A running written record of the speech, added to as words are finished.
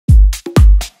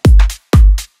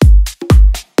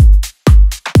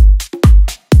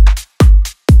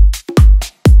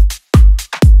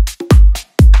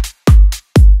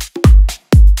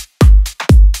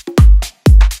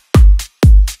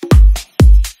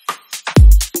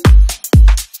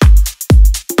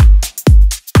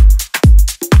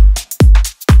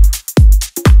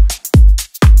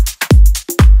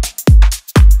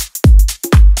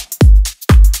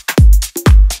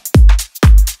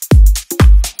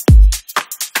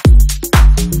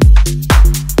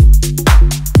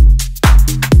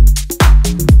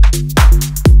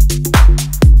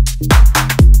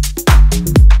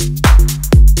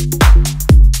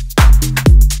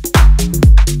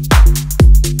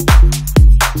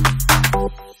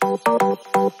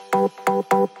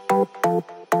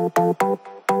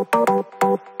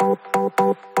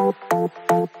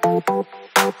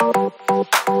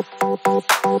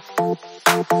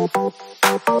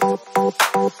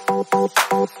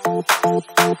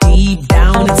Deep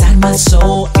down inside my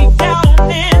soul, deep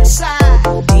down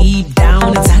inside, deep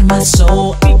down inside my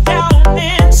soul, deep down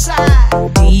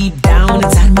inside, deep down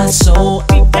inside my soul,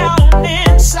 deep down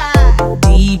inside,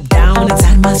 deep down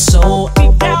inside my soul,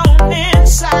 deep down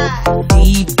inside,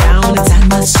 deep down inside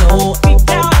my soul, deep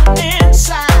down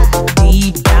inside,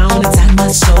 deep down inside my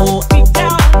soul, deep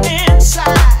down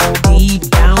inside, deep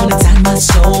down inside my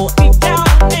soul, deep down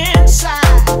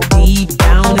inside, deep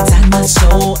down inside my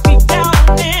soul.